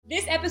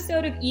This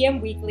episode of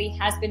EM Weekly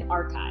has been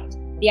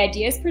archived. The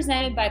ideas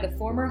presented by the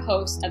former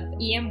host of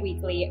EM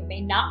Weekly may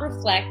not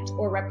reflect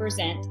or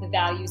represent the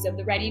values of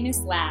the Readiness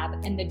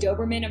Lab and the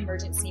Doberman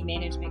Emergency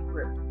Management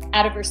Group.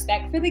 Out of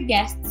respect for the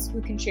guests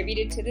who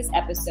contributed to this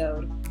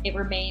episode, it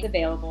remains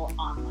available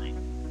online.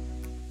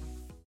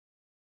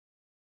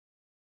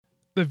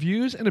 The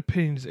views and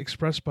opinions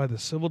expressed by the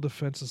Civil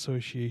Defense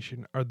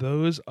Association are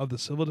those of the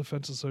Civil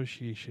Defense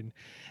Association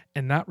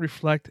and not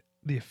reflect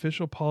the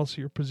official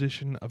policy or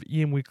position of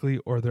EM Weekly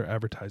or their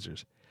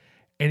advertisers.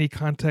 Any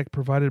contact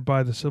provided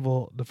by the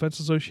Civil Defense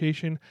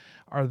Association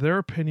are their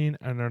opinion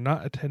and are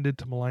not intended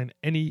to malign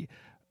any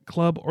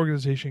club,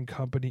 organization,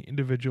 company,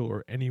 individual,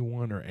 or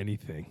anyone or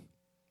anything.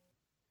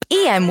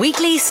 EM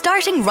Weekly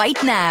starting right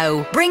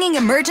now, bringing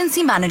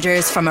emergency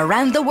managers from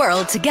around the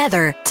world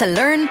together to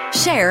learn,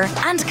 share,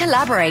 and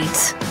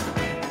collaborate.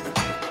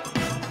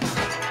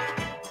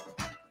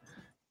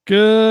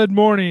 Good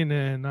morning,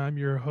 and I'm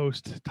your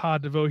host,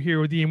 Todd DeVoe,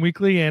 here with EM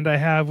Weekly, and I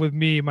have with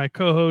me my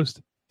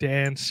co-host,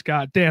 Dan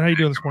Scott. Dan, how you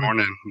doing this morning? Good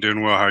morning. I'm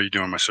doing well. How are you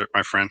doing,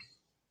 my friend?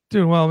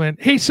 Doing well, man.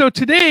 Hey, so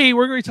today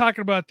we're going to be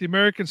talking about the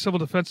American Civil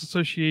Defense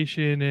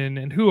Association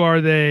and who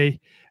are they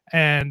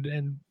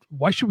and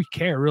why should we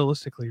care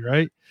realistically,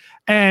 right?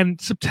 And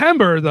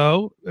September,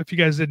 though, if you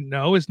guys didn't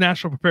know, is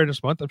National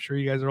Preparedness Month. I'm sure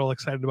you guys are all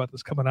excited about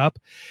this coming up.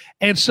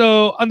 And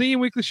so on the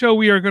EM Weekly Show,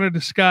 we are going to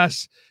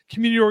discuss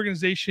community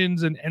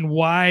organizations and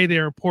why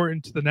they're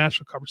important to the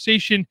national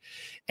conversation.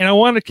 And I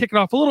wanted to kick it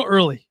off a little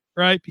early,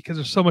 right? Because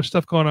there's so much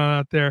stuff going on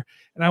out there.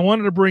 And I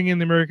wanted to bring in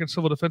the American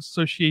Civil Defense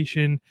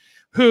Association,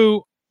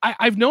 who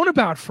I've known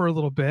about for a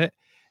little bit.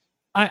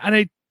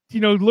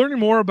 Learning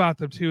more about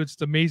them too,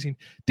 it's amazing.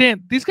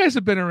 Dan, these guys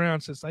have been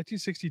around since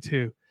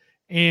 1962,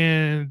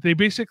 and they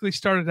basically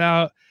started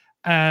out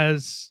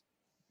as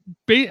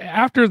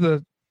after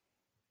the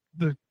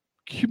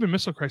Cuban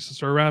Missile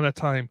Crisis, or around that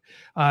time,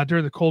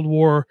 during the Cold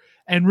War,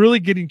 and really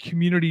getting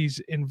communities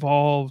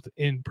involved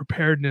in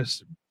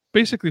preparedness,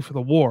 basically for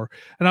the war.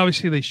 And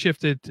obviously, they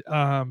shifted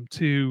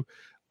to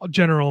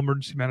general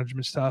emergency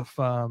management stuff,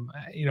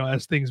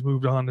 as things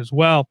moved on as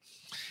well.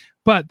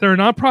 But they're a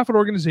nonprofit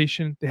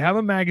organization. They have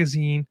a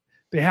magazine.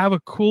 They have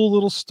a cool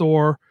little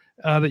store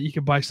that you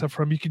can buy stuff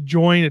from. You can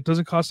join. It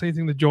doesn't cost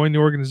anything to join the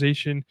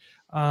organization.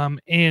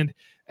 And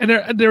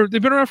they've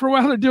been around for a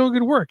while. They're doing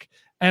good work.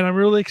 And I'm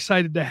really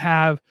excited to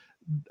have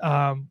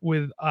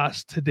with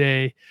us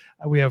today.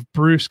 We have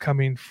Bruce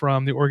coming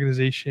from the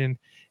organization,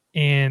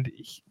 and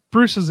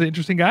Bruce is an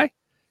interesting guy.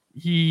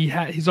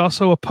 He's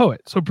also a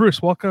poet. So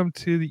Bruce, welcome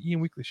to the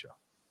EM Weekly Show.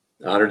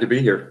 Honored to be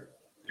here.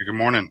 Good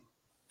morning.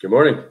 Good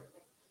morning.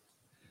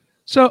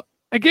 So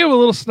I gave a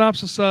little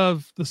synopsis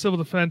of the civil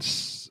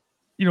defense,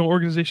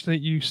 organization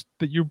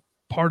that you're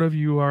part of.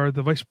 You are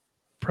the vice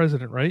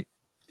president, right?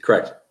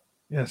 Correct.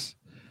 Yes.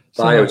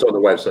 Bio is on the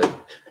website.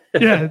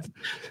 Yeah,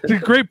 it's a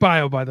great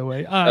bio, by the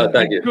way.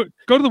 Thank you.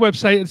 Go to the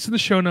website. It's in the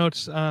show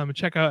notes. And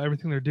check out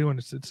everything they're doing.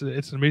 It's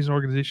an amazing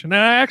organization.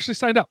 And I actually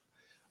signed up.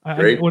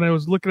 When I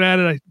was looking at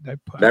it, I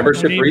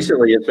membership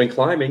recently has been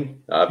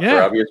climbing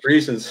for obvious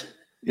reasons.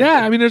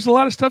 Yeah, I mean, there's a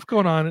lot of stuff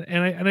going on,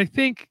 and I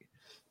think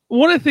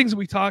one of the things that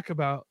we talk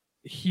about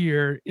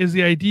here is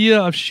the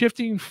idea of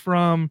shifting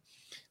from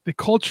the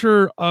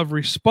culture of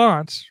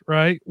response,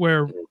 right?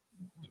 Where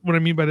what I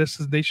mean by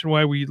this is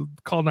nationwide, we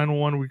call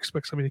 911, we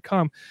expect somebody to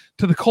come,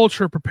 to the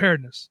culture of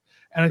preparedness.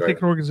 And I think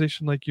an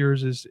organization like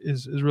yours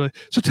is really.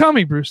 So tell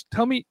me, Bruce,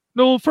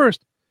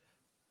 first,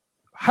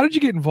 how did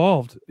you get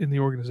involved in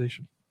the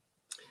organization?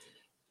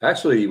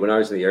 Actually, when I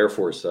was in the Air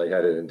Force, I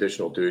had an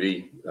additional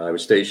duty. I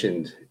was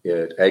stationed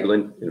at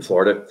Eglin in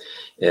Florida.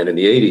 And in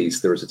the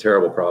 80s, there was a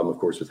terrible problem, of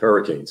course, with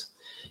hurricanes.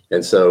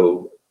 And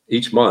so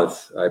each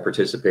month, I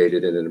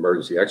participated in an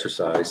emergency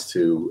exercise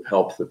to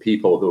help the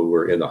people who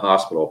were in the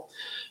hospital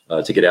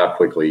to get out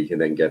quickly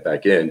and then get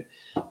back in.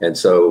 And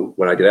so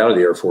when I get out of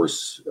the Air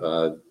Force,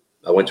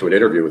 I went to an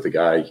interview with the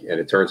guy, and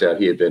it turns out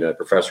he had been a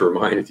professor of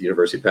mine at the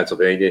University of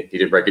Pennsylvania. He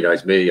didn't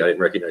recognize me. I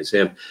didn't recognize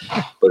him.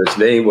 But his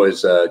name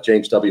was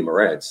James W.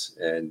 Morantz,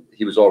 and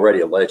he was already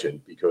a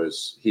legend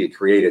because he had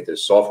created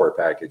this software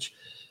package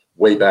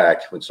way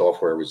back when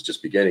software was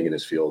just beginning in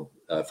this field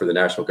for the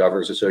National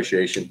Governors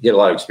Association. He had a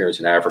lot of experience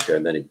in Africa,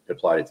 and then he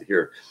applied it to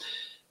here.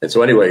 And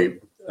so anyway,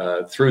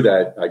 through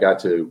that, I got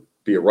to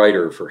be a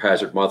writer for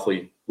Hazard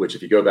Monthly, which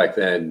if you go back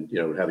then,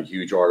 would have a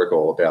huge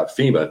article about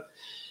FEMA.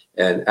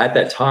 And at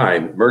that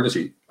time,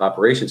 emergency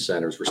operations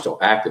centers were still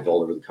active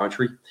all over the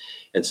country.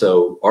 And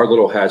so our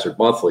little Hazard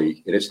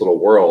Monthly, in its little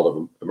world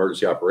of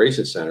emergency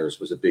operations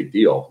centers, was a big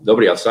deal.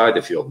 Nobody outside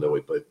the field knew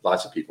it, but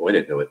lots of people in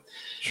it knew it.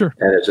 Sure.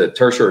 And as a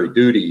tertiary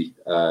duty,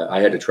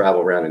 I had to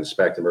travel around and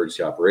inspect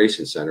emergency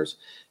operations centers.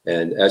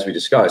 And as we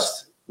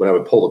discussed, when I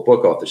would pull the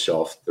book off the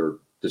shelf, their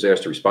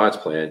disaster response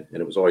plan, and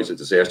it was always a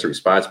disaster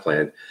response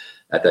plan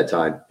at that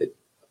time,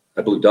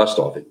 I blew dust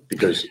off it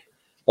because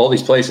all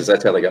these places,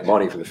 that's how they got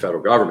money from the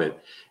federal government.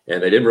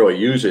 And they didn't really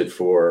use it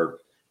for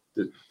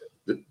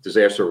the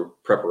disaster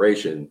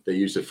preparation. They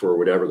used it for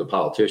whatever the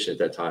politician at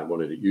that time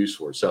wanted it used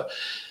for. So,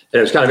 and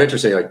it was kind of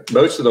interesting. Like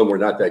most of them were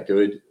not that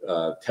good.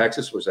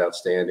 Texas was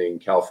outstanding.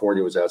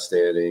 California was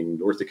outstanding.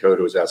 North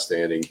Dakota was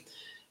outstanding.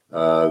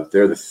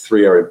 They're the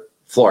three are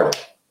Florida.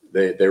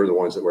 They were the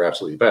ones that were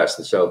absolutely best.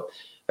 And so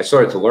I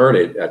started to learn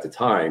it at the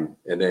time.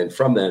 And then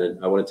from then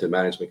I went into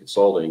management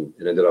consulting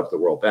and ended up at the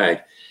World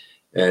Bank.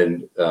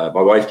 And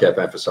my wife kept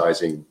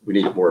emphasizing we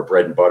needed more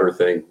bread and butter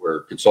thing,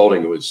 where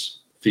consulting was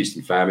feast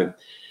and famine.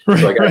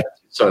 Right,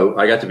 So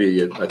I got to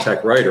be a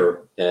tech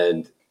writer,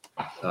 and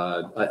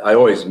I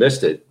always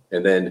missed it.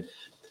 And then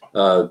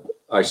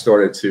I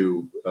started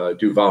to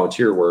do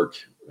volunteer work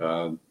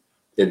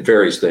in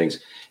various things.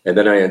 And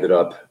then I ended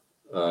up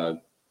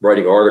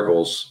writing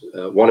articles,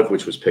 one of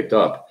which was picked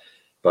up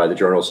by the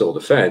Journal of Civil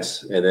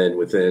Defense. And then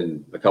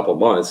within a couple of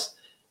months,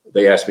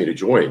 they asked me to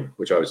join,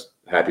 which I was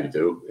happy to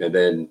do. And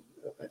then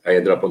I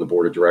ended up on the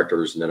board of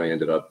directors, and then I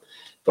ended up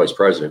vice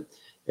president.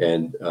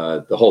 And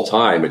the whole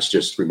time, it's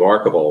just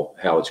remarkable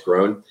how it's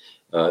grown.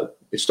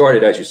 It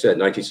started, as you said, in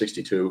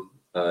 1962.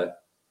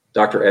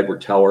 Dr.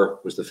 Edward Teller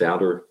was the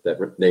founder.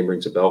 That name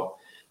rings a bell.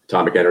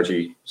 Atomic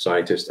energy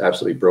scientist,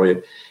 absolutely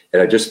brilliant.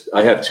 And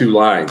I have two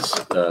lines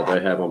that I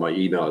have on my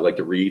email I like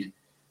to read,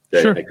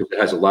 because it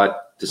has a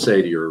lot to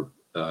say to your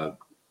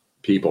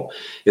people.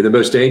 In the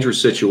most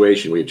dangerous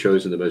situation, we have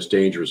chosen the most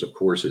dangerous of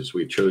courses.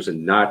 We have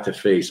chosen not to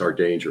face our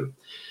danger.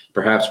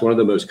 Perhaps one of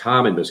the most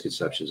common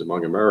misconceptions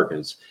among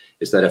Americans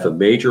is that if a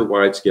major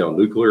wide-scale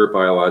nuclear,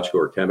 biological,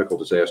 or chemical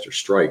disaster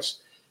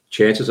strikes,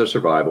 chances of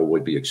survival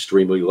would be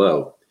extremely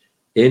low.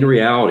 In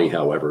reality,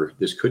 however,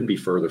 this couldn't be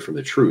further from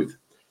the truth.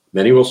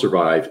 Many will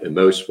survive and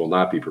most will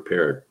not be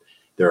prepared.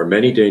 There are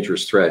many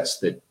dangerous threats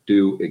that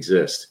do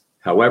exist.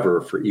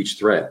 However, for each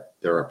threat,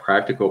 there are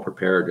practical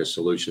preparedness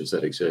solutions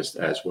that exist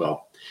as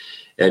well.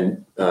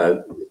 And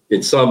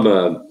in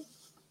some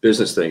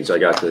business things, I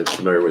got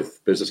familiar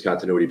with business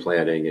continuity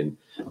planning and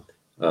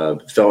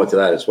fell into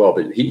that as well.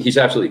 But he's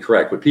absolutely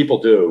correct. What people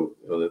do,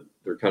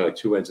 they're kind of like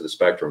two ends of the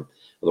spectrum.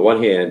 On the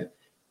one hand,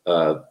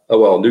 oh,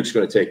 well, a nuke's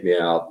going to take me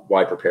out.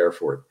 Why prepare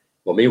for it?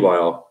 Well,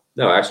 meanwhile,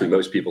 no, actually,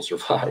 most people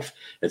survive.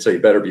 And so you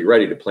better be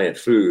ready to plant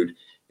food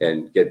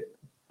and get,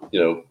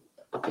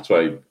 that's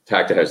why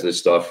TACTA has this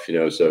stuff,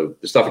 so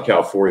the stuff in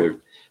California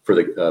for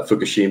the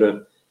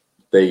Fukushima,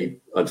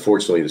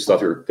 unfortunately, the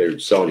stuff they're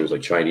selling you was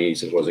like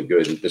Chinese. It wasn't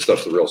good. And this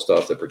stuff's the real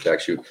stuff that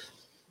protects you.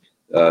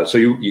 So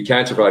you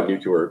can survive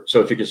nuclear.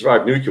 So if you can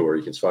survive nuclear,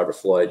 you can survive a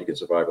flood, you can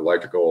survive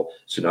electrical,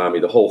 tsunami,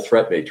 the whole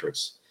threat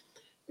matrix.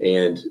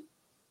 And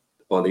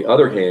on the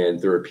other hand,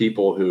 there are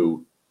people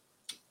who,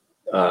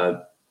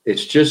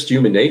 it's just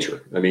human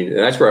nature. I mean, and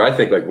that's where I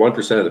think like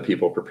 1% of the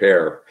people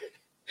prepare,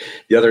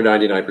 the other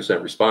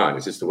 99% respond.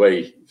 It's just the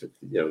way,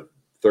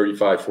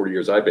 35, 40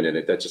 years I've been in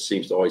it, that just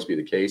seems to always be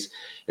the case.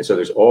 And so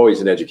there's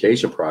always an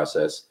education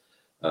process,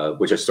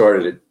 which I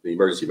started at the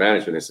Emergency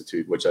Management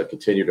Institute, which I've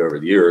continued over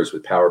the years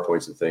with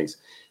PowerPoints and things.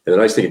 And the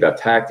nice thing about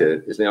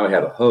TACTA is now I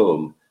have a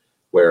home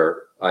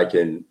where I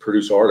can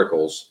produce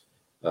articles.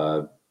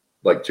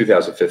 Like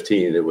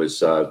 2015, it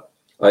was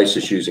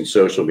ISIS using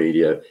social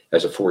media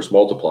as a force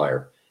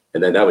multiplier.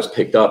 And then that was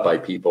picked up by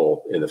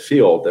people in the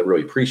field that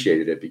really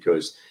appreciated it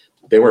because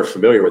they weren't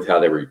familiar with how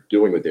they were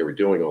doing what they were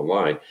doing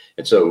online.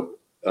 And so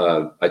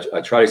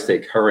I try to stay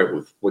current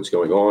with what's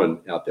going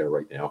on out there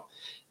right now.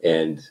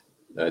 And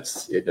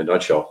that's it in a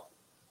nutshell.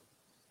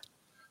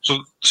 So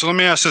let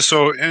me ask this.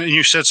 So, and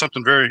you said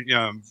something very,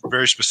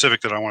 very specific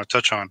that I want to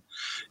touch on,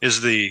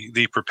 is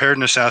the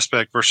preparedness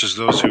aspect versus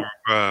those who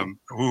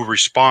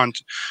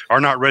are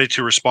not ready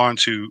to respond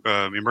to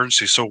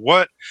emergencies. So,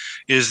 what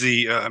is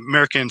the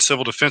American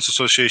Civil Defense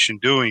Association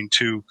doing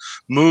to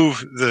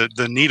move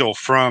the needle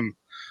from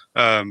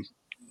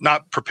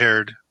not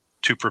prepared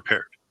to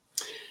prepared?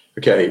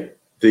 Okay,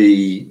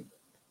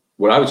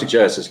 what I would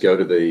suggest is go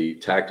to the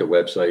TACTA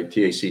website,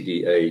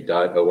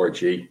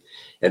 tacda.org.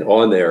 And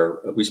on there,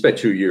 we spent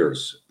 2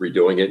 years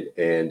redoing it.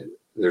 And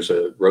there's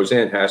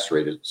Roseanne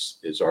Hastert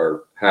is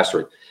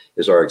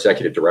our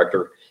executive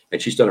director.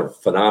 And she's done a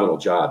phenomenal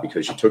job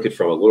because she took it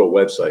from a little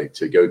website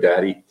to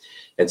GoDaddy.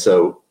 And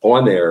so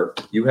on there,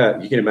 you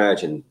can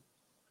imagine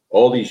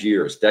all these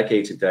years,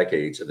 decades and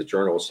decades of the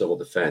Journal of Civil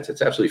Defense.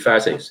 It's absolutely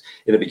fascinating.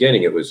 In the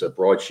beginning, it was a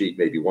broadsheet,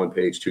 maybe 1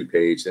 page, 2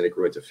 page, then it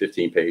grew into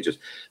 15 pages.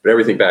 But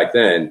everything back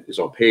then is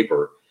on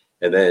paper.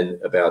 And then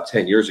about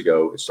 10 years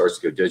ago, it starts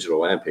to go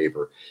digital and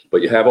paper.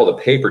 But you have all the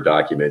paper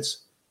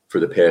documents for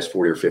the past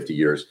 40 or 50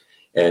 years.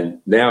 And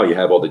now you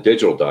have all the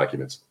digital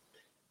documents.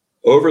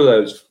 Over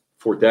those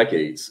 4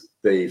 decades,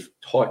 they've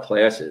taught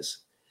classes.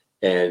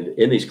 And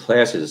in these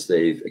classes,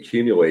 they've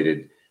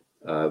accumulated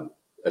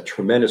a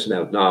tremendous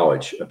amount of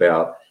knowledge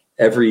about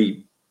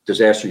every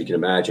disaster you can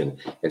imagine.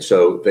 And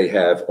so they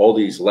have all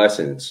these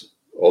lessons,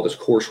 all this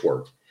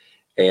coursework,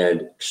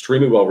 and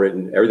extremely well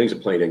written. Everything's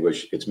in plain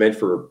English. It's meant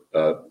for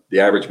the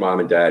average mom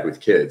and dad with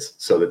kids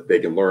so that they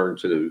can learn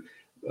to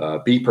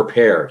be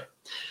prepared.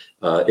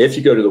 If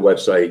you go to the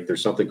website,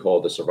 there's something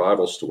called the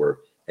Survival Store.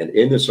 And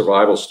in the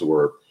Survival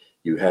Store,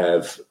 you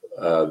have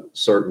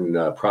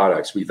certain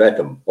products. We vet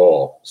them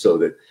all so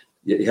that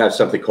you have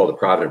something called the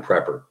Provident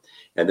Prepper.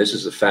 And this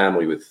is a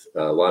family with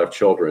a lot of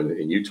children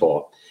in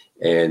Utah.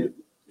 And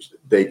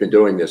they've been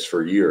doing this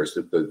for years.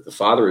 The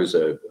father is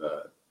a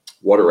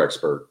water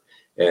expert,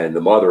 and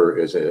the mother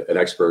is an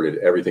expert at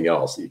everything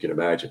else that you can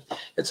imagine.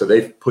 And so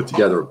they've put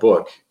together a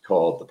book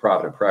called The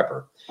Provident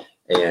Prepper.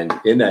 And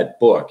in that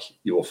book,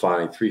 you will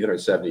find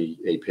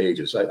 378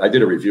 pages. I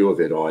did a review of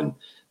it on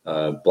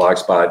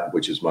Blogspot,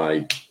 which is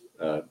my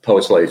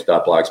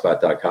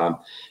poetslaves.blogspot.com.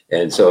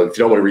 And so if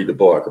you don't want to read the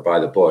book or buy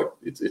the book,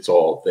 it's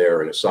all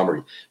there in a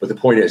summary. But the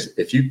point is,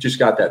 if you just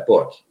got that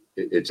book,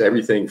 it's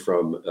everything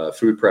from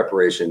food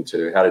preparation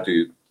to how to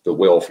do the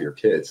will for your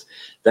kids.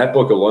 That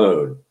book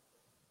alone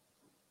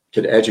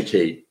can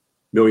educate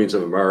millions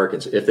of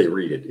Americans if they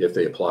read it, if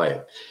they apply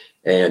it.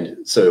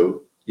 And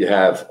so you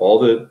have all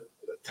the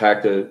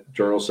TACTA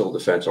Journal of Civil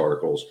Defense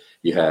articles,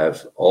 you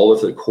have all of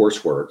the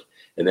coursework,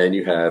 and then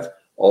you have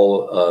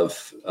all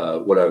of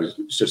what I was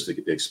just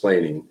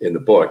explaining in the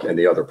book and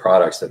the other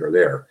products that are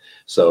there.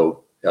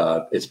 So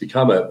it's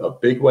become a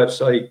big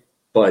website,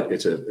 but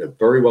it's a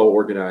very well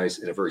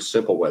organized and a very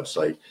simple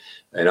website.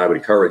 And I would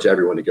encourage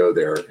everyone to go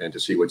there and to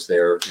see what's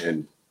there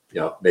and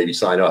maybe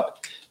sign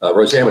up.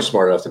 Roseanne was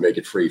smart enough to make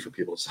it free for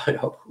people to sign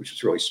up, which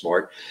is really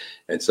smart.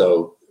 And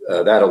so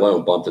that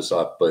alone bumped us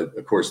up. But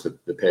of course,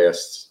 the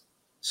past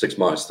 6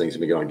 months, things have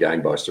been going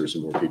gangbusters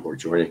and more people are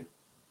joining.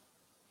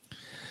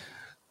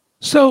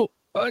 So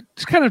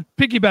just kind of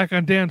piggyback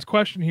on Dan's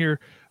question here.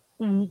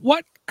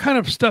 What kind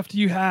of stuff do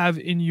you have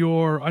on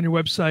your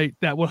website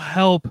that will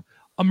help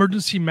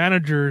emergency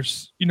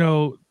managers?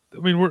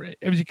 We're,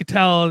 as you can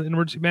tell, in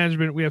emergency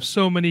management, we have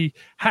so many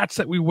hats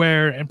that we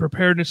wear, and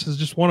preparedness is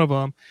just one of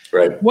them.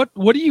 Right. What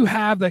do you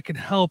have that can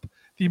help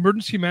the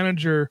emergency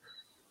manager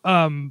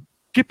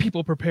get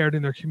people prepared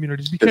in their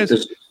communities?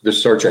 Because the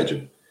search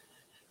engine.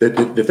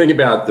 The thing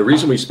about the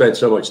reason we spent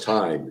so much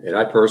time, and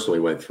I personally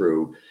went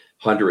through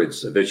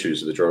hundreds of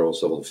issues of the Journal of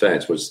Civil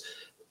Defense, was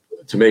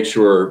to make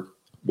sure,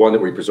 one, that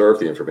we preserve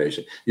the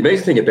information. The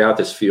amazing thing about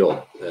this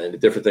field and the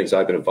different things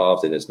I've been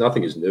involved in is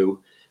nothing is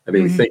new. I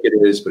mean, we think it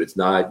is, but it's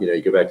not.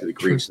 You go back to the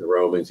Greeks and the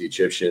Romans, the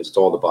Egyptians, it's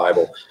all in the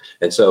Bible.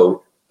 And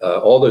so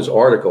all those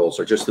articles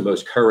are just the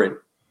most current.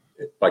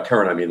 By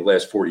current, I mean the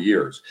last 40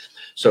 years.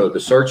 So the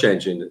search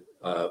engine,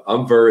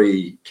 I'm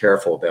very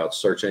careful about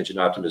search engine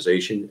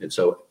optimization. And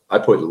so I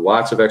put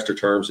lots of extra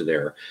terms in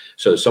there.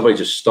 So if somebody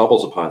just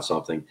stumbles upon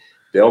something,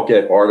 they'll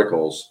get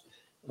articles.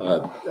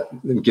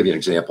 Let me give you an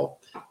example.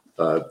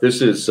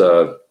 This is,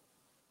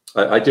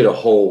 I did a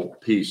whole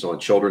piece on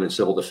children in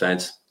civil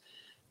defense.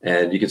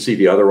 And you can see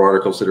the other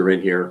articles that are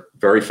in here,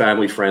 very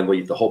family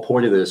friendly. The whole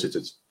point of this is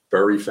it's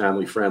very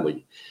family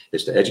friendly.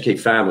 It's to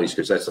educate families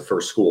because that's the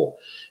first school.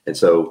 And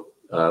so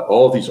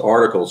all of these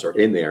articles are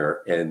in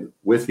there. And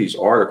with these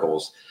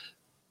articles,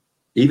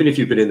 even if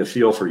you've been in the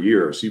field for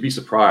years, you'd be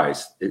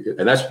surprised.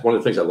 And that's one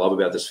of the things I love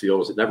about this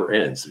field is it never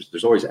ends.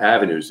 There's always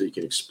avenues that you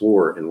can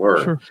explore and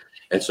learn. Sure.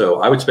 And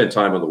so I would spend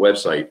time on the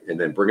website and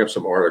then bring up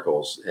some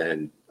articles.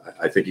 And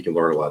I think you can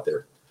learn a lot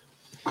there.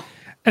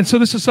 And so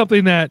this is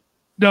something that,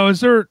 now,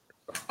 is there,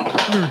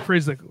 let me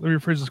rephrase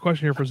this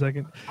question here for a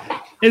second.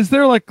 Is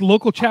there like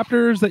local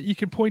chapters that you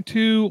can point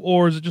to,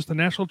 or is it just a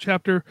national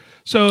chapter?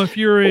 So if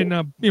you're in,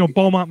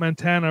 Beaumont,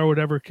 Montana or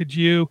whatever, could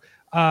you,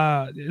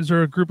 is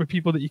there a group of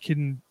people that you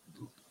can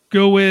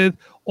go with,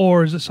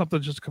 or is this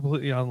something just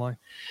completely online?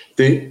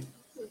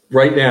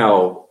 Right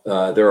now,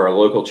 there are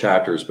local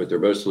chapters, but they're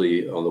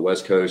mostly on the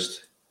West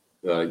Coast,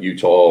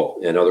 Utah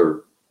and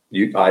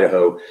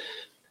Idaho.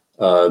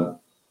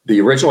 The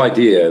original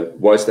idea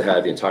was to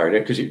have the entire,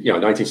 because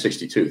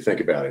 1962. Think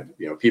about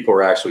it. People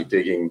were actually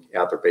digging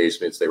out their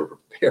basements. They were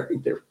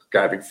preparing. They were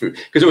grabbing food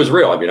because it was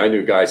real. I mean, I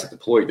knew guys that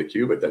deployed to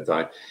Cuba at that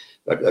time.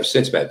 I've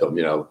since met them.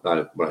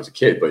 Not when I was a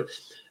kid, but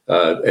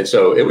and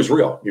so it was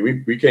real. I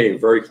mean, we came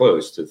very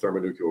close to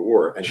thermonuclear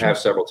war and have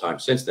several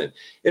times since then.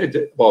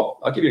 Well,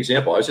 I'll give you an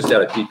example. I was just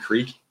out at Deep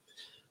Creek.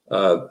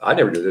 I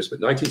never knew this, but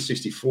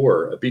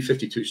 1964, a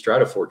B-52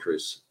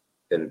 Stratofortress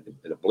in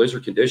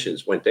blizzard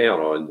conditions went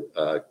down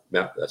on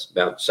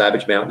Mount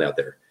Savage Mountain out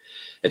there.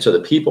 And so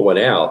the people went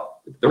out.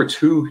 There were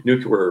 2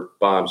 nuclear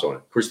bombs on it.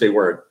 Of course, they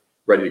weren't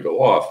ready to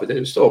go off, but it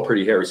was still a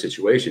pretty hairy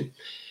situation.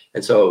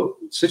 And so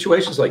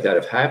situations like that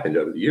have happened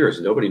over the years,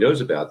 and nobody knows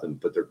about them,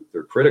 but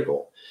they're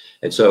critical.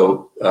 And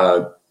so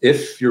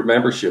if your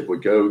membership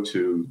would go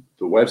to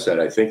the website,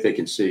 I think they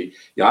can see,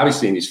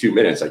 obviously in these few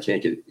minutes, I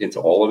can't get into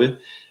all of it,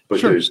 but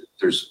sure.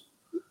 There's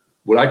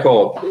what I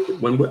call,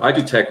 when I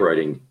do tech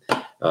writing,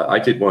 I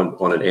did one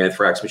on an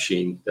anthrax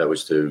machine that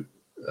was to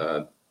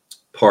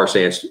parse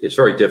ants. It's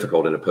very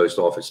difficult in a post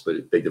office,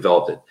 but they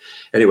developed it.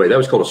 Anyway, that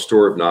was called a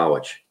store of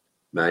knowledge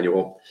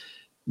manual,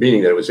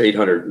 meaning that it was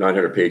 800,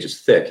 900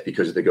 pages thick,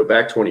 because if they go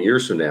back 20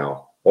 years from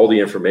now, all the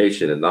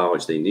information and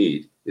knowledge they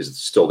need is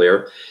still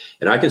there.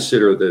 And I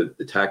consider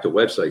the TACTA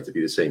website to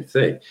be the same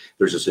thing.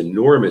 There's this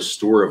enormous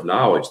store of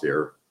knowledge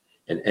there,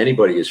 and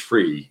anybody is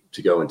free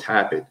to go and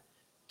tap it,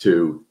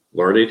 to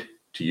learn it,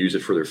 to use it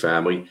for their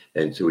family,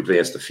 and to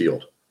advance the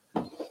field.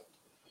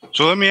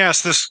 So let me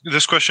ask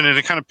this question, and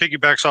it kind of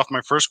piggybacks off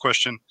my first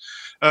question.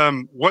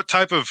 What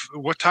type of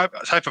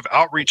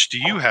outreach do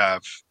you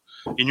have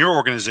in your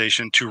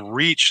organization to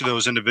reach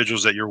those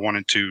individuals that you're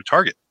wanting to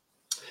target?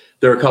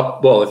 There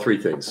are three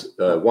things.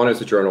 One is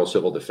the Journal of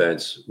Civil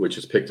Defense, which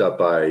is picked up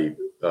by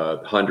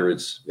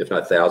hundreds, if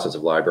not thousands,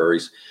 of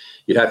libraries.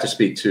 You'd have to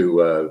speak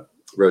to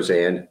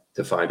Roseanne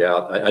to find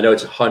out. I know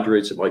it's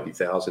hundreds, it might be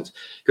thousands,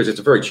 because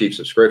it's a very cheap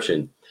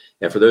subscription.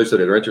 And for those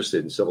that are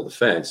interested in civil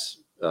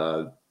defense,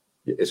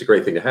 it's a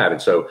great thing to have. And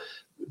so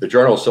the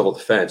Journal of Civil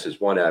Defense is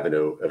one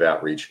avenue of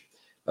outreach,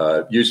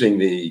 using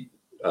the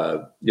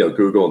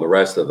Google and the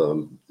rest of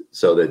them,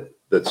 so that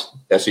the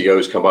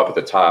SEOs come up at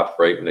the top,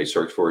 right, when they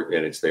search for it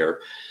and it's there.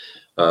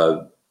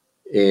 Do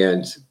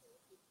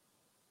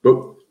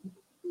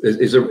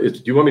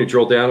you want me to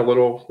drill down a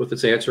little with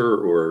this answer,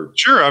 or?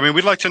 Sure. I mean,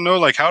 we'd like to know,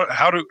 like,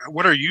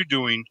 what are you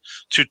doing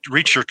to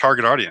reach your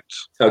target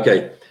audience?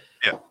 Okay.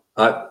 Yeah.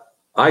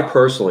 I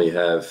personally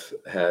have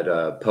had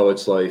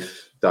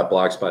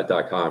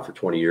poetslife.blogspot.com for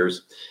 20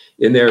 years.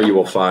 In there, you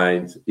will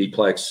find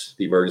EPLEX,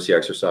 the emergency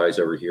exercise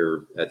over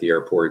here at the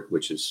airport,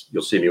 which is,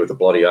 you'll see me with a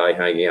bloody eye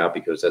hanging out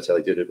because that's how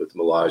I did it with the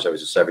Milage. I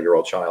was a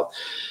 7-year-old child.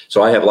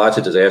 So I have lots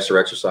of disaster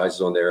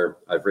exercises on there.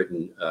 I've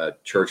written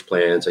church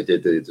plans. I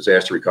did the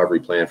disaster recovery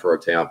plan for our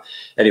town.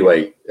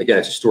 Anyway, again,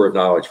 it's a store of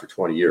knowledge for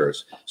 20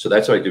 years. So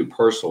that's what I do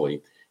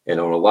personally. And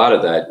on a lot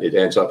of that, it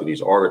ends up in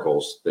these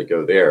articles that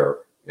go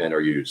there and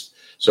are used.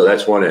 So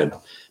that's one end.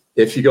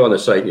 If you go on the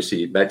site and you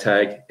see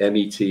METTAG,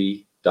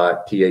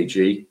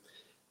 MET.TAG,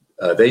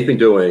 they've been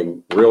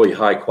doing really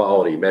high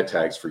quality med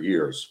tags for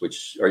years,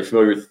 which, are you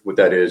familiar with what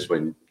that is?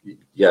 When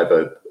you have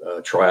a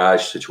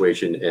triage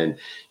situation and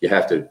you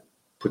have to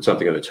put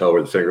something on the toe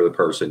or the finger of the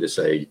person to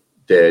say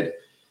dead,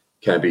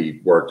 can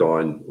be worked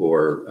on,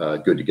 or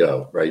good to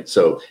go, right?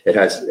 So it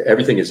has,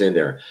 everything is in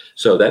there.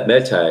 So that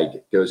med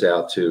tag goes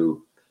out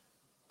to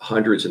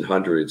hundreds and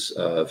hundreds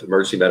of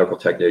emergency medical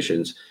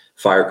technicians,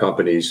 fire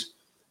companies,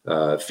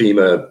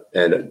 FEMA,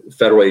 and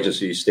federal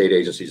agencies, state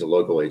agencies, and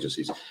local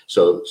agencies.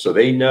 So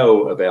they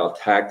know about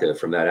TACTA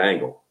from that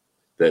angle,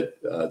 that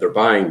they're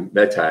buying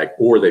MedTag,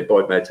 or they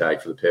bought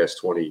MedTag for the past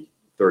 20,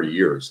 30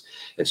 years.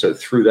 And so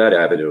through that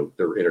avenue,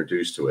 they're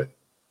introduced to it.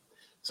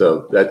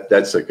 So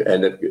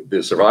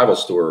the survival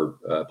store,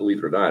 believe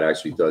it or not,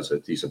 actually does a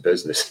decent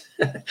business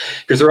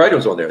because there are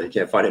items on there they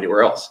can't find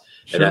anywhere else.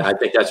 Sure. And I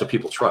think that's what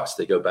people trust.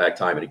 They go back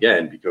time and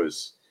again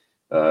because,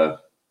 that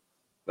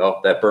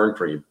burn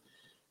cream,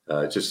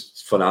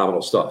 just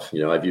phenomenal stuff.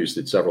 I've used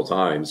it several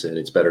times and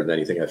it's better than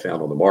anything I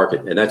found on the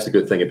market. And that's the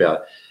good thing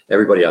about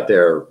everybody out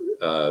there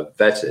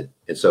vets it.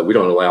 And so we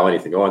don't allow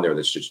anything on there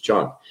that's just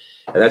junk.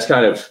 And that's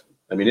kind of,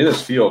 in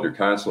this field, you're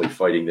constantly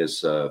fighting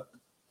this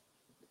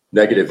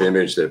negative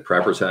image that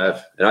preppers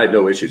have. And I have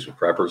no issues with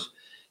preppers.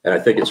 And I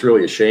think it's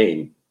really a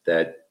shame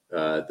that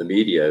the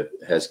media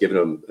has given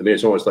them,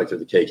 it's almost like they're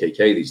the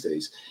KKK these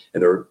days.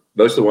 And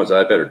most of the ones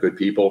I bet are good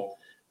people.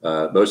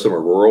 Most of them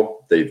are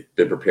rural. They've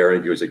been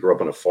preparing because they grew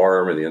up on a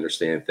farm and they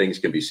understand things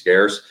can be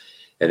scarce.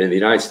 And in the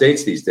United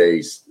States these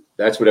days,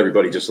 that's what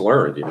everybody just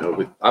learned.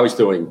 I was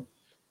doing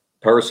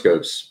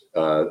periscopes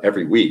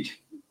every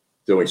week,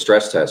 doing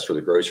stress tests for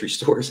the grocery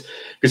stores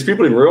because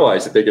people didn't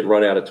realize that they could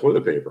run out of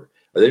toilet paper,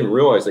 or they didn't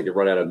realize they could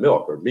run out of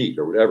milk or meat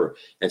or whatever.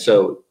 And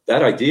so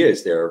that idea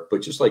is there,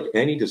 but just like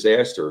any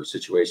disaster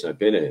situation I've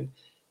been in,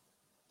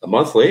 a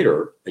month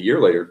later, a year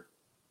later,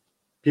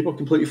 people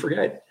completely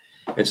forget.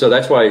 And so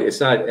that's why it's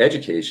not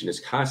education, it's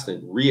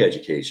constant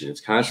re-education.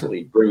 It's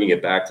constantly bringing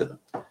it back to them.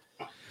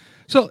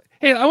 So,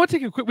 hey, we have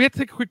to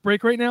take a quick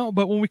break right now,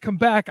 but when we come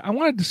back, I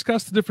want to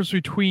discuss the difference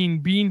between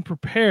being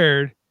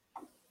prepared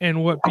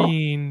and what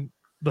being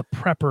the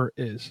prepper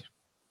is.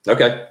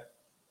 Okay.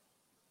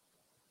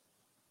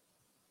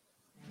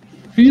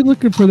 Are you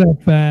looking for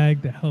that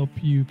bag to help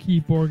you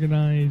keep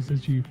organized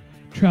as you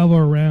travel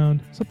around,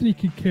 something you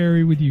can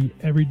carry with you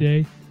every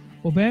day?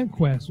 Well,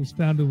 VanQuest was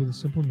founded with a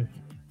simple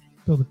mission: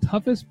 build the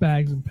toughest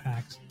bags and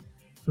packs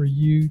for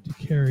you to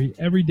carry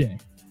every day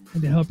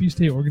and to help you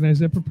stay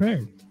organized and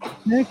prepared.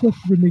 VanQuest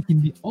has been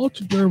making the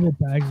ultra-durable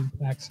bags and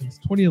packs since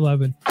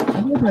 2011,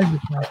 and their bags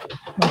and packs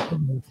are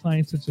custom with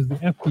clients such as the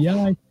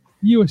FBI,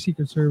 the U.S.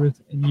 Secret Service,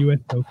 and U.S.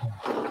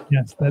 SOCOM.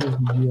 Yes, that is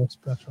the U.S.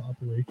 Special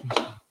Operations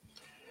Team.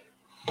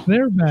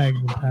 Their bags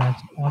and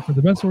packs offer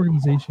the best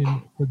organization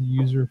for the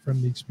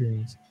user-friendly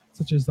experience,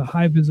 such as the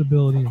high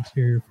visibility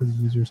interior for the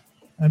users.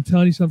 I'm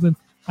telling you something,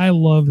 I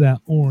love that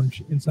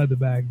orange inside the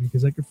bag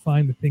because I can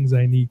find the things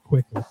I need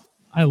quickly.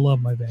 I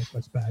love my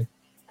VanQuest bag.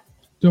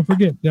 Don't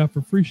forget, they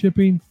offer free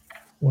shipping,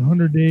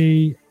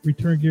 100-day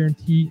return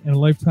guarantee, and a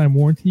lifetime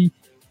warranty.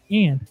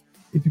 And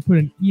if you put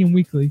in EM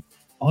Weekly,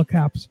 all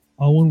caps,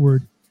 all one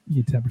word,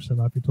 you get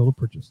 10% off your total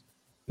purchase.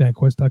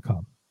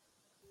 VanQuest.com.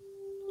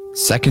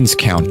 Seconds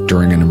count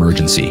during an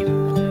emergency.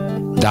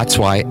 That's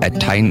why at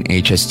Titan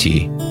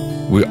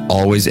HST, we're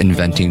always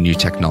inventing new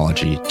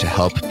technology to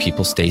help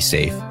people stay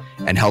safe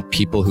and help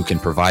people who can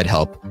provide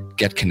help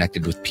get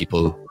connected with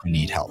people who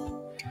need help.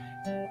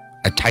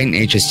 At Titan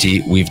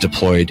HST, we've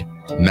deployed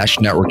mesh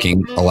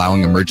networking,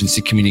 allowing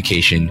emergency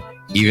communication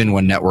even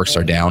when networks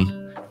are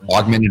down,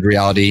 augmented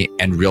reality,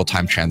 and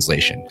real-time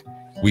translation.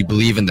 We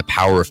believe in the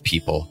power of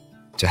people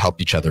to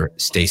help each other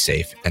stay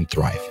safe and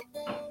thrive.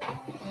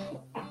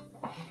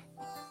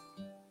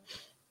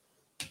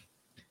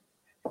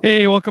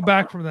 Hey, welcome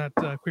back from that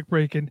quick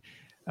break, and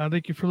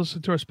thank you for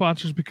listening to our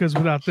sponsors, because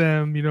without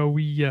them,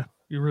 we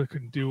really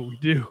couldn't do what we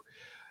do.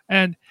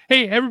 And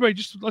hey, everybody,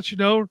 just to let you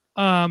know,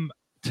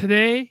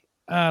 today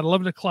at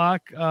 11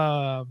 o'clock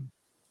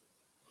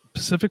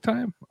Pacific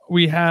time,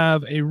 we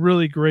have a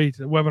really great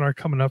webinar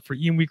coming up for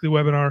EM Weekly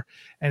webinar.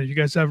 And if you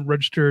guys haven't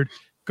registered,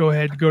 go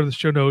ahead and go to the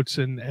show notes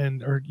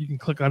or you can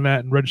click on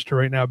that and register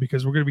right now,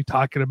 because we're going to be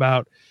talking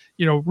about,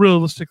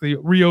 realistically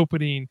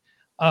reopening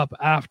up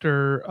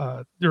after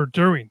or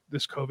during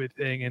this COVID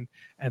thing,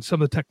 and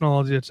some of the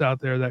technology that's out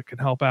there that can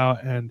help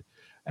out and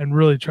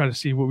really try to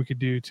see what we could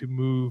do to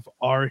move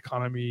our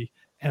economy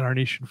and our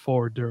nation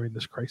forward during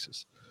this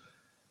crisis.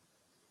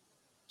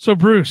 So,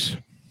 Bruce,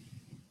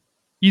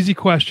 easy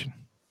question,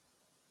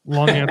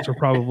 long answer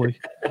probably.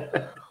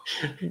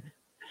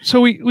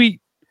 So we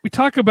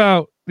talk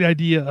about the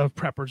idea of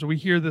preppers, and we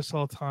hear this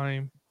all the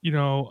time,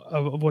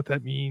 of what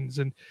that means,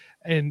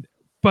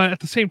 but at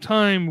the same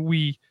time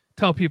we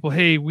tell people,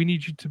 hey, we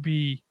need you to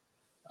be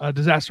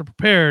disaster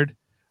prepared,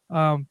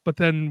 but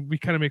then we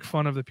kind of make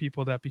fun of the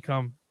people that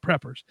become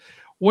preppers.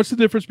 What's the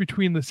difference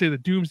between, let's say, the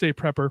doomsday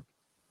prepper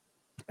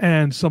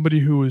and somebody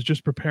who is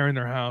just preparing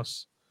their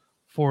house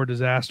for a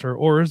disaster,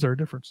 or is there a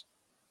difference?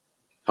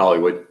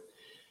 Hollywood.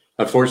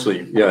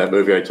 Unfortunately, that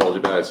movie I told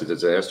you about, it's a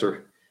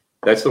disaster.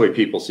 That's the way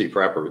people see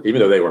prepper. Even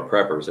though they weren't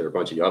preppers, they were a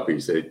bunch of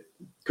yuppies. They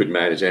couldn't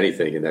manage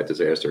anything in that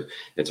disaster.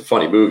 It's a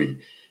funny movie,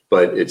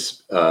 but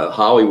it's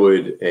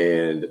Hollywood,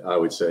 and I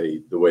would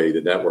say the way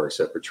the networks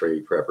have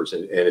portrayed preppers.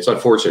 And it's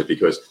unfortunate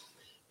because,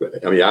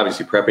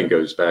 obviously prepping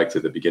goes back to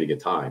the beginning of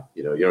time.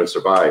 You don't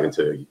survive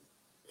until you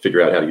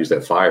figure out how to use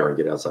that fire and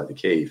get outside the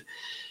cave.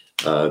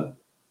 To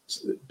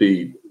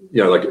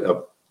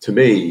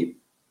me,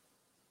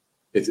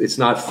 it's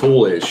not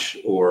foolish,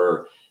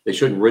 or they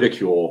shouldn't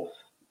ridicule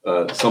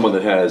someone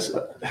that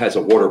has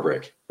a water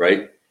brick,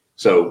 right?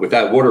 So with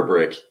that water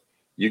brick,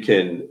 you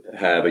can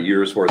have a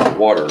year's worth of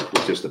water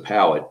with just a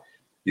pallet.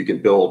 You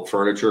can build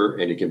furniture,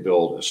 and you can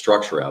build a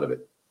structure out of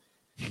it.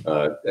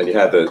 And you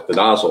have the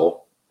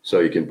nozzle, so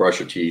you can brush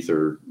your teeth,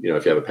 or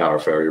if you have a power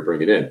failure,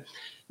 bring it in.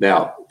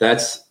 Now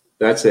that's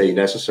a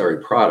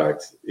necessary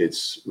product. It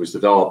was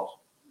developed.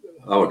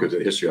 I won't go to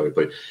the history of it,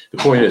 but the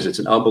point is, it's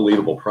an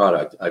unbelievable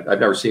product.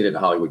 I've never seen it in a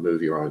Hollywood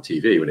movie or on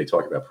TV when they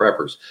talk about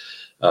preppers.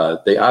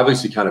 They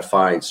obviously kind of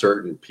find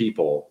certain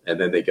people, and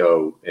then they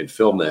go and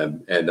film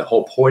them. And the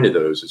whole point of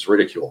those is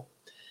ridicule.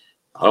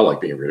 I don't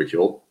like being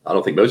ridiculed. I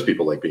don't think most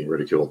people like being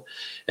ridiculed.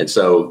 And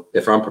so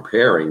if I'm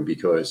preparing,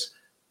 because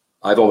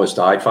I've almost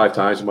died 5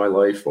 times in my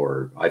life,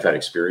 or I've had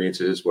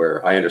experiences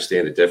where I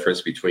understand the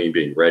difference between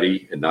being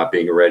ready and not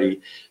being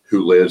ready,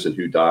 who lives and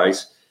who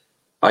dies,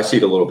 I see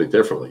it a little bit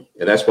differently.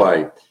 And that's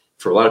why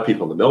for a lot of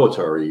people in the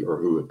military, or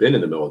who have been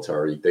in the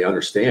military, they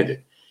understand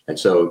it. And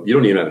so you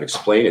don't even have to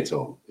explain it to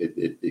them.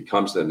 It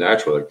comes to them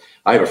naturally.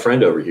 I have a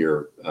friend over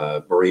here,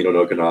 Marine on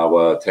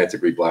Okinawa, 10th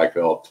degree black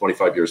belt,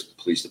 25 years at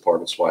the police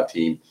department SWAT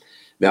team.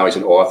 Now he's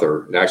an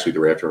author, and actually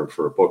they're after him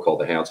for a book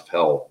called The Hounds of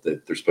Hell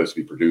that they're supposed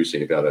to be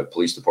producing about a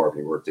police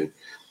department he worked in.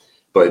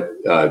 But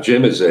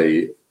Jim is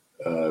a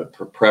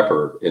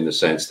prepper in the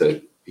sense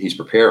that he's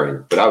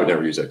preparing, but I would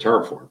never use that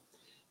term for him.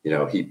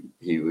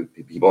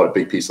 He bought a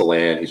big piece of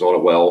land. He's on a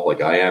well,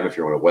 like I am. If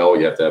you're on a well,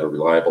 you have to have a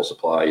reliable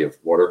supply of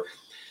water.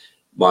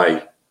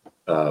 My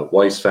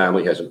wife's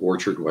family has an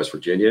orchard in West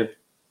Virginia.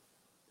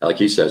 Like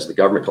he says, the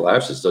government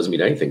collapses doesn't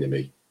mean anything to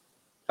me.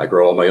 I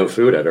grow all my own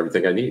food. I have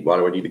everything I need. Why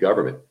do I need the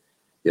government?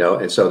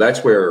 And so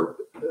that's where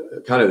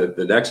kind of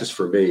the nexus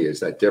for me is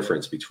that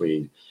difference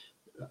between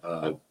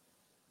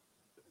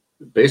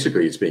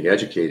basically it's being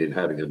educated and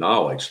having the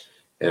knowledge,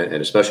 and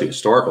especially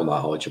historical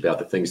knowledge about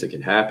the things that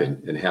can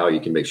happen and how you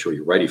can make sure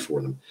you're ready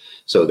for them,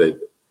 so that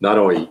not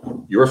only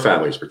your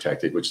family is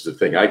protected, which is the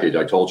thing I did.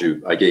 I told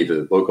you I gave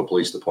the local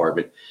police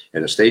department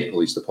and the state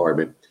police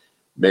department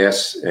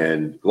masks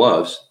and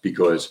gloves,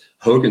 because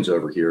Hogan's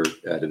over here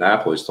at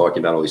Annapolis talking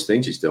about all these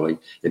things he's doing.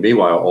 And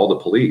meanwhile, all the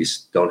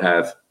police don't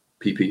have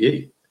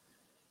PPE.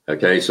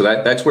 Okay. So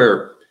that's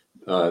where,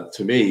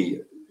 to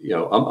me,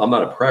 I'm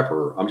not a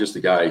prepper. I'm just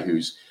a guy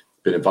who's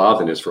been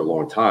involved in this for a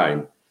long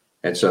time.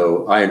 And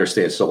so I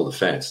understand civil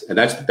defense. And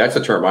that's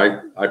the term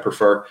I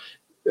prefer,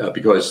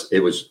 because it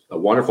was a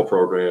wonderful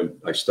program.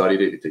 I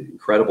studied it. It did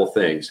incredible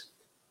things.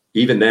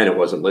 Even then, it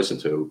wasn't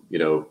listened to.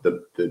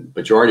 The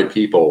majority of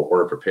people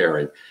weren't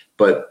preparing,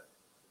 but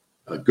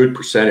a good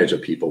percentage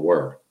of people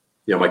were.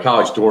 My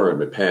college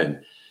dorm at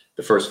Penn,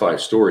 the first 5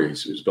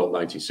 stories, it was built in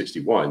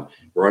 1961,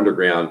 were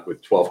underground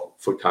with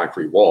 12-foot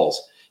concrete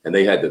walls. And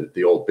they had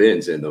the old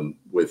bins in them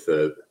with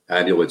the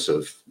amulets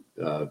of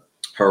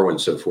heroin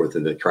and so forth,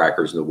 and the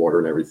crackers and the water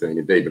and everything.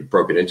 And they've been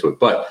broken into it.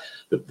 But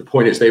the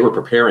point is, they were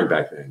preparing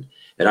back then.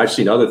 And I've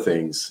seen other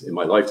things in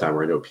my lifetime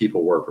where I know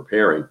people were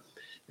preparing.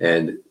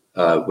 And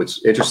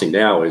what's interesting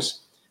now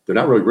is they're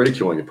not really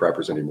ridiculing the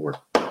preppers anymore.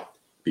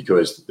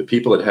 because the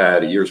people that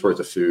had a year's worth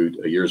of food,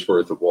 a year's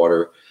worth of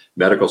water,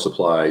 medical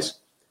supplies,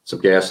 some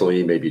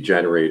gasoline, maybe a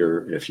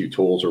generator, and a few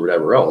tools or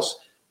whatever else,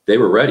 they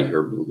were ready,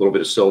 or a little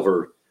bit of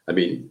silver. I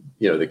mean,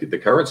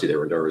 the currency they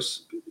were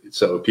nervous.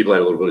 So people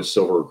had a little bit of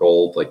silver or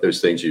gold, like those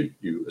things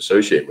you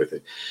associate with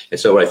it. And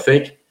so what I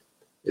think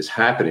is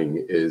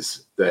happening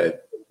is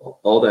that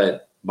all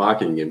that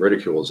mocking and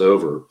ridicule is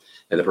over,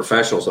 and the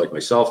professionals like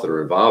myself that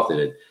are involved in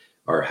it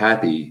are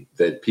happy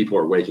that people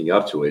are waking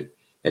up to it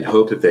and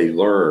hope that they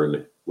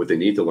learn what they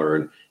need to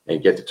learn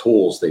and get the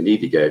tools they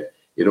need to get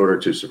in order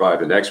to survive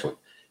the next one.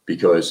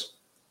 Because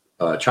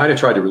China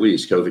tried to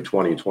release COVID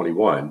 20 and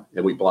 21,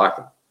 and we blocked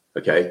them.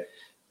 Okay,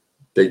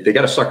 they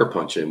got a sucker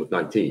punch in with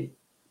 19,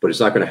 but it's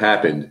not going to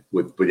happen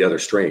with the other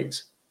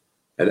strains,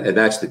 and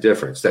that's the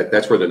difference.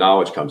 That's where the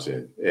knowledge comes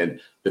in. And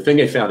the thing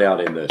they found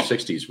out in the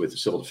 60s with the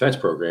civil defense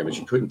program is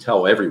you couldn't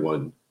tell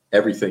everyone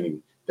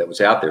everything that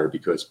was out there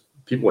because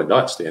people went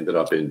nuts. They ended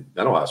up in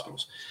mental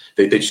hospitals.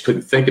 They just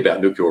couldn't think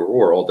about nuclear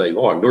war all day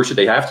long, nor should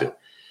they have to.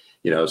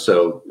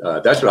 So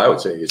that's what I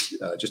would say is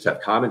just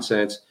have common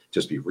sense,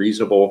 just be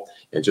reasonable,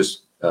 and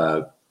just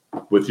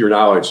with your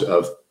knowledge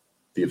of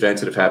the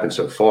events that have happened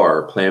so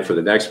far, plan for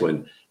the next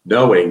one,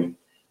 knowing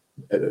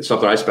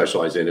something I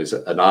specialize in is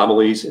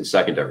anomalies and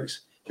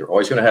secondaries. You're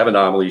always going to have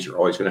anomalies. You're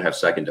always going to have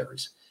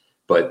secondaries,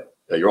 but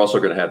you're also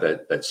going to have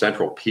that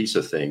central piece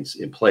of things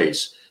in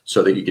place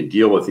so that you can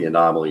deal with the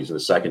anomalies and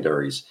the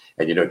secondaries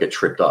and you don't get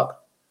tripped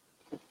up.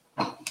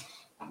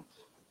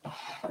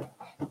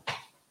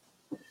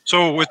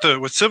 So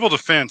with civil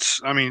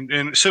defense, I mean,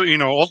 and so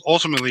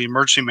ultimately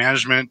emergency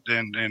management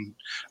and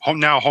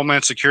now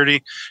Homeland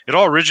Security, it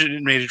all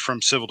originated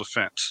from civil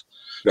defense.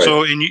 Right.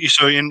 So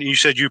you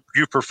said you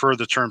prefer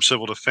the term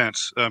civil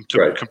defense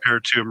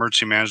compared to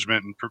emergency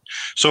management, and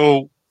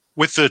so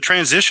with the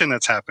transition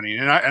that's happening,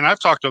 and I've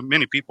talked to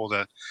many people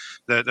that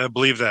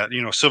believe that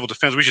civil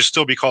defense, we should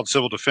still be called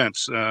civil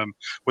defense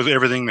with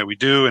everything that we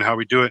do and how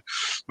we do it.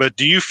 But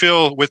do you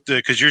feel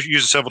because you're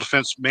using civil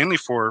defense mainly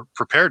for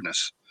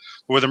preparedness?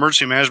 With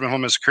emergency management,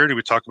 Homeland Security,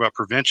 we talk about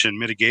prevention,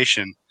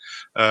 mitigation,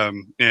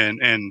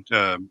 and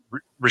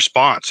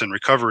response and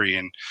recovery,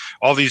 and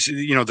all these,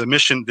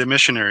 the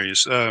mission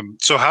areas.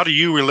 So, how do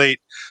you relate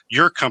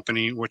your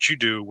company, what you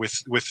do,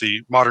 with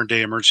the modern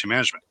day emergency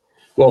management?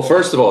 Well,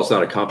 first of all, it's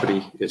not a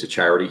company; it's a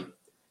charity.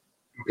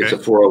 Okay. It's a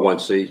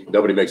 401c.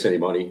 Nobody makes any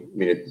money. I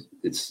mean,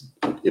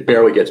 it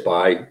barely gets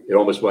by. It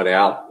almost went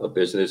out of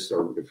business,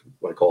 or if you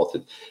want to call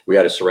it, we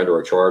had to surrender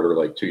our charter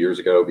like 2 years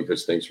ago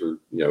because things were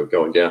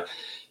going down.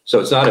 So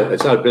it's not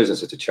a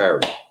business, it's a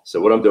charity. So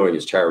what I'm doing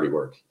is charity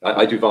work.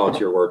 I do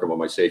volunteer work. I'm on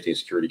my safety and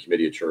security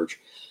committee at church.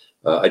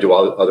 I do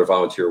other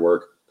volunteer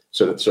work.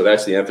 So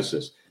that's the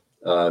emphasis.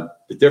 The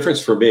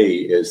difference for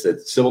me is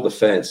that civil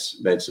defense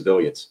meant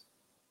civilians.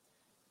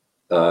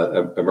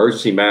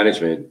 Emergency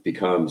management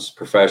becomes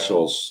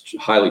professionals,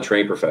 highly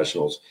trained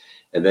professionals.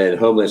 And then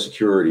Homeland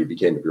Security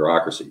became a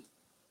bureaucracy.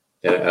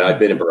 And I've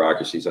been in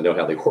bureaucracies. I know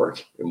how they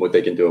work and what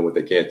they can do and what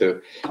they can't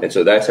do. And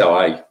so that's how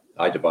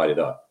I divide it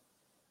up.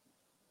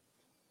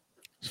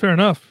 Fair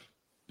enough.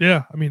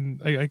 Yeah, I mean,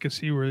 I can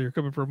see where you're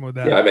coming from with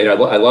that. Yeah, I mean, I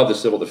love the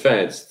civil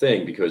defense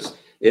thing because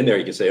in there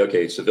you can say,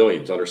 okay,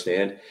 civilians,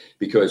 understand?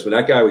 Because when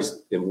that guy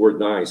was in Ward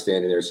 9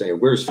 standing there saying,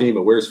 where's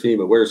FEMA, where's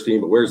FEMA, where's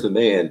FEMA, where's the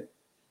man?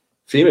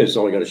 FEMA is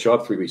only going to show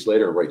up 3 weeks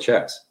later and write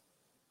checks.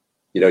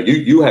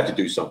 You have to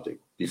do something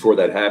before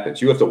that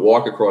happens. You have to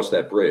walk across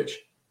that bridge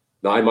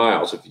 9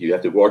 miles. If you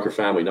have to walk your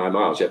family 9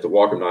 miles, you have to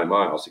walk them 9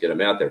 miles to get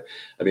them out there.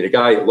 I mean,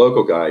 a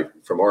local guy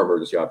from our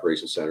emergency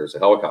operations center is a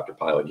helicopter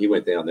pilot. He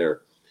went down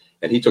there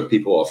and he took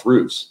people off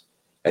roofs.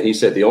 And he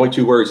said the only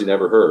 2 words he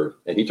never heard,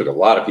 and he took a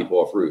lot of people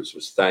off roofs,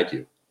 was thank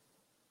you.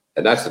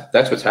 And that's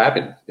what's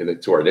happened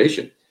to our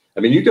nation. I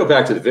mean, you go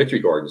back to the Victory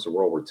Gardens of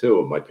World War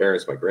II, and my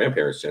parents, my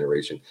grandparents'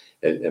 generation,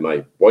 and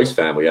my wife's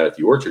family out at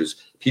the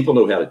orchards, people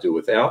knew how to do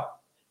without.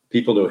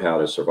 People knew how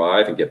to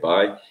survive and get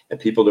by, and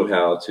people knew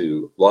how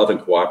to love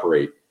and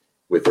cooperate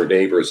with their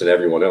neighbors and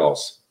everyone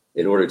else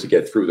in order to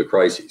get through the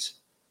crises.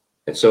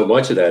 And so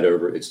much of that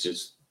it's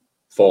just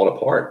fallen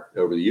apart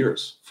over the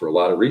years for a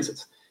lot of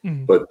reasons.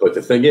 Mm-hmm. But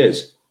the thing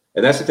is,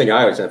 and that's the thing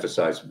I always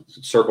emphasize,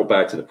 circle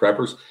back to the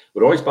preppers.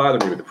 What always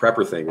bothered me with the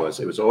prepper thing was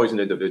it was always an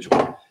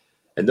individual,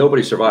 and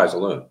nobody survives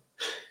alone.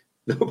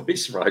 Nobody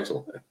survives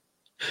alone.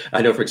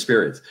 I know from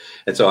experience.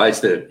 And so I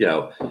used to,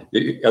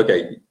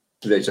 okay,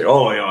 they say,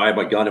 oh, I have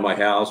my gun in my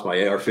house,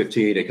 my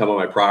AR-15, they come on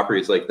my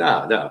property. It's like,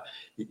 no.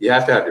 You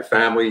have to have your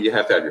family. You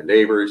have to have your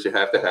neighbors. You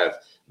have to have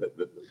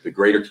the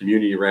greater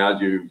community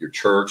around you, your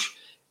church.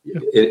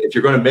 If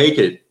you're going to make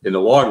it in the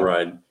long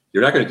run,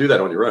 you're not going to do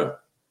that on your own.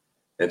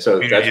 And so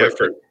that's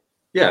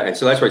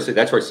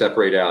why I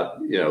separate out,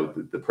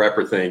 the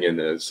prepper thing and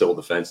the civil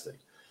defense thing.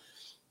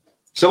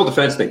 Civil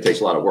defense thing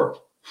takes a lot of work.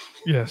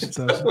 Yes, it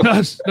does.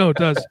 It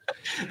does.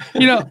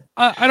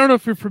 I don't know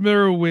if you're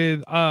familiar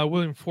with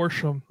William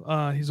Forsham.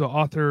 He's an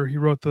author. He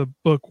wrote the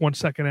book 1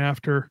 Second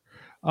After.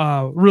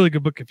 Really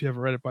good book if you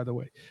haven't read it, by the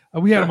way.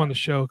 We had him on the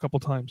show a couple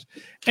times.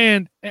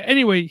 And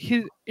anyway,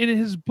 in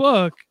his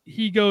book,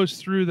 he goes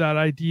through that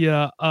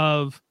idea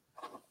of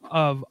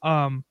of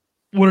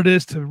what it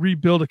is to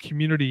rebuild a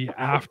community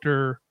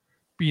after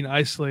being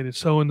isolated.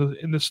 So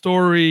in the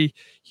story,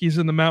 he's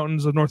in the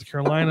mountains of North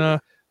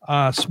Carolina,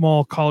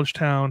 small college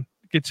town,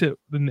 gets it.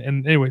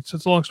 And anyway, so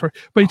it's a long story,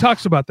 but he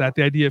talks about that,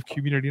 the idea of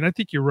community. And I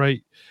think you're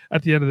right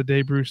at the end of the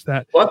day, Bruce,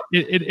 that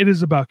it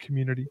is about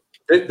community.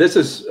 This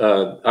is,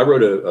 I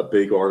wrote a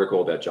big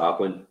article about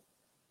Joplin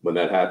when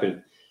that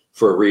happened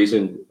for a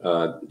reason.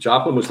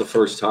 Joplin was the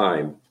first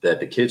time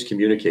that the kids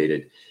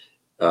communicated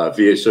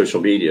via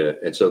social media.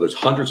 And so there's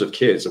hundreds of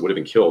kids that would have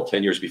been killed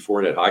 10 years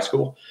before in that high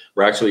school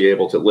were actually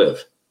able to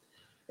live.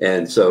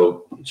 And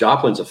so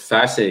Joplin's a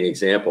fascinating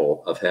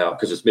example of how,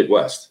 because it's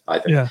Midwest, I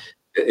think. Yeah.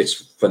 It's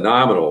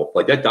phenomenal.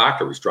 Like that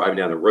doctor was driving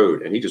down the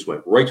road and he just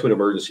went right to an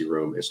emergency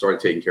room and started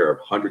taking care of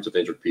hundreds of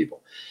injured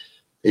people.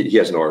 He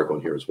has an article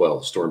in here as well,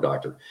 the storm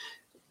doctor.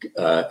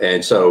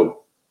 And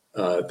so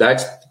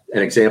that's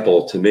an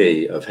example to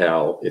me of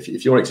how, if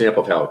you want an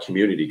example of how a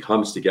community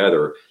comes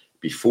together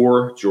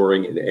before,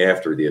 during, and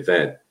after the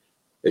event,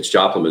 it's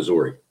Joplin,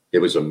 Missouri. It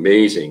was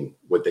amazing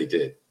what they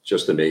did,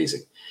 just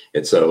amazing.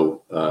 And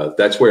so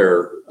that's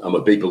where I'm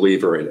a big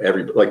believer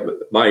in like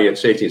my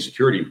safety and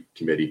security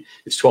committee,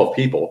 it's 12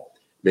 people,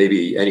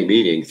 maybe any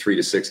meeting, 3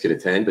 to 6 can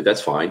attend, but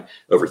that's fine.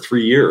 Over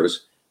 3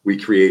 years, we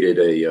created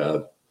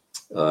a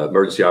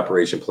emergency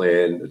operation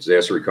plan, a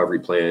disaster recovery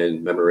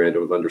plan,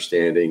 memorandum of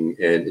understanding,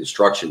 and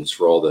instructions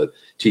for all the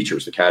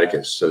teachers, the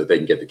catechists, so that they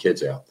can get the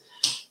kids out.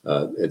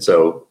 And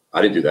so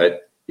I didn't do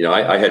that. You know,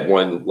 I had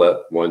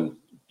one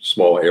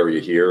small area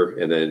here,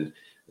 and then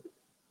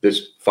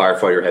this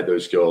firefighter had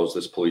those skills.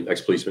 This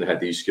ex-policeman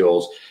had these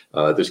skills.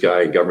 This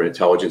guy in government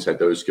intelligence had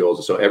those skills.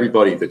 And so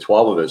everybody, the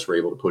 12 of us, were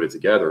able to put it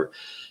together.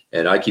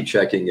 And I keep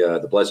checking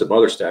the Blessed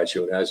Mother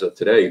statue. And as of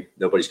today,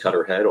 nobody's cut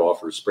her head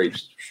off or spray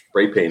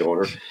paint on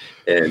her.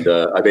 And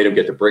I made him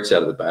get the bricks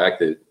out of the back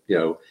that, you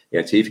know,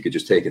 Antifa could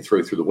just take and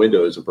throw through the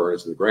windows and burn it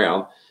to the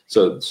ground.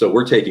 So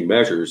we're taking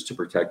measures to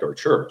protect our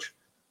church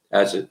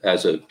as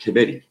a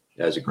committee,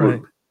 as a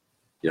group. Right.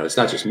 You know, it's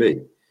not just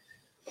me.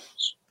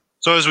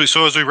 So as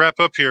we wrap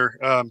up here,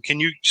 how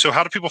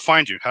do people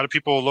find you? How do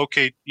people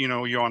locate, you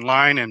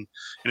online? And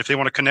if they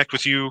want to connect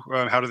with you,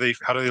 how do they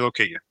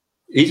locate you?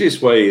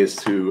 Easiest way is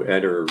to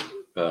enter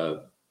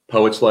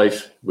Poets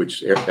Life,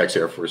 which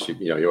ex-Air Force,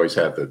 you always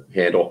have the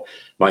handle.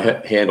 My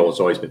handle has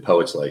always been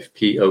Poets Life,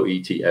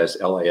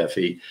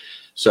 POETSLIFE.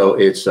 So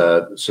it's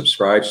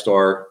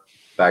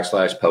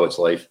subscribe*/Poets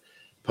Life,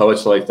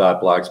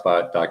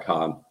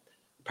 poetslife.blogspot.com,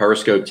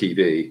 Periscope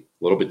TV, a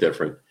little bit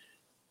different.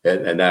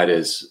 And that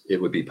is,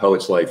 it would be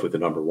Poets Life with the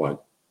number 1.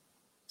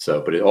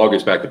 So, but it all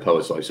goes back to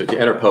Poets Life. So if you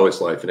enter Poets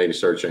Life in any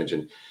search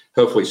engine,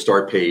 hopefully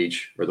Start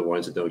Page are the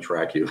ones that don't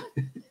track you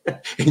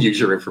and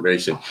use your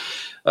information.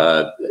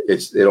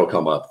 It'll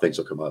come up. Things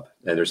will come up.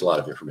 And there's a lot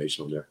of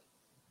information on there.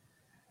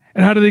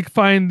 And how do they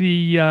find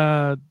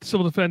the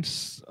civil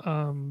defense?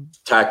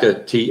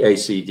 TACDA,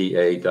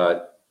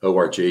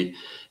 TACDA.org.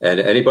 And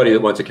anybody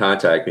that wants to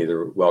contact me,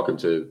 they're welcome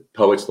to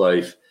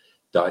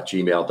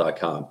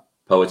poetslife.gmail.com.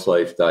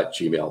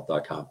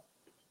 poetslife.gmail.com.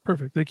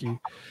 Perfect. Thank you.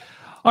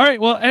 All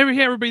right. Well,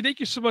 everybody, thank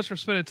you so much for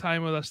spending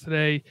time with us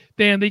today.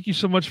 Dan, thank you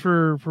so much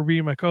for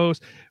being my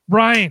co-host.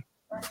 Brian,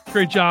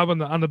 great job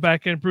on the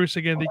back end. Bruce,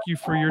 again, thank you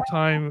for your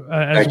time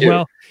as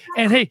well.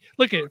 And hey,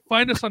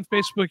 find us on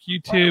Facebook,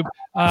 YouTube,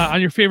 on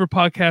your favorite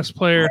podcast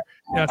player,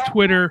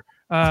 Twitter,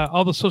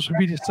 all the social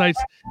media sites.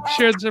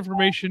 Share this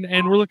information,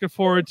 and we're looking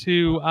forward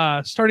to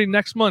starting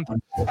next month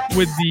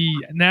with the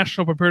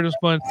National Preparedness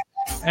Month.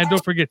 And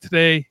don't forget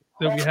today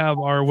that we have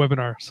our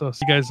webinar. So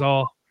see you guys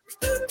all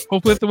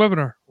hopefully at the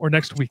webinar or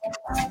next week. All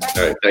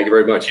right. Thank you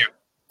very much.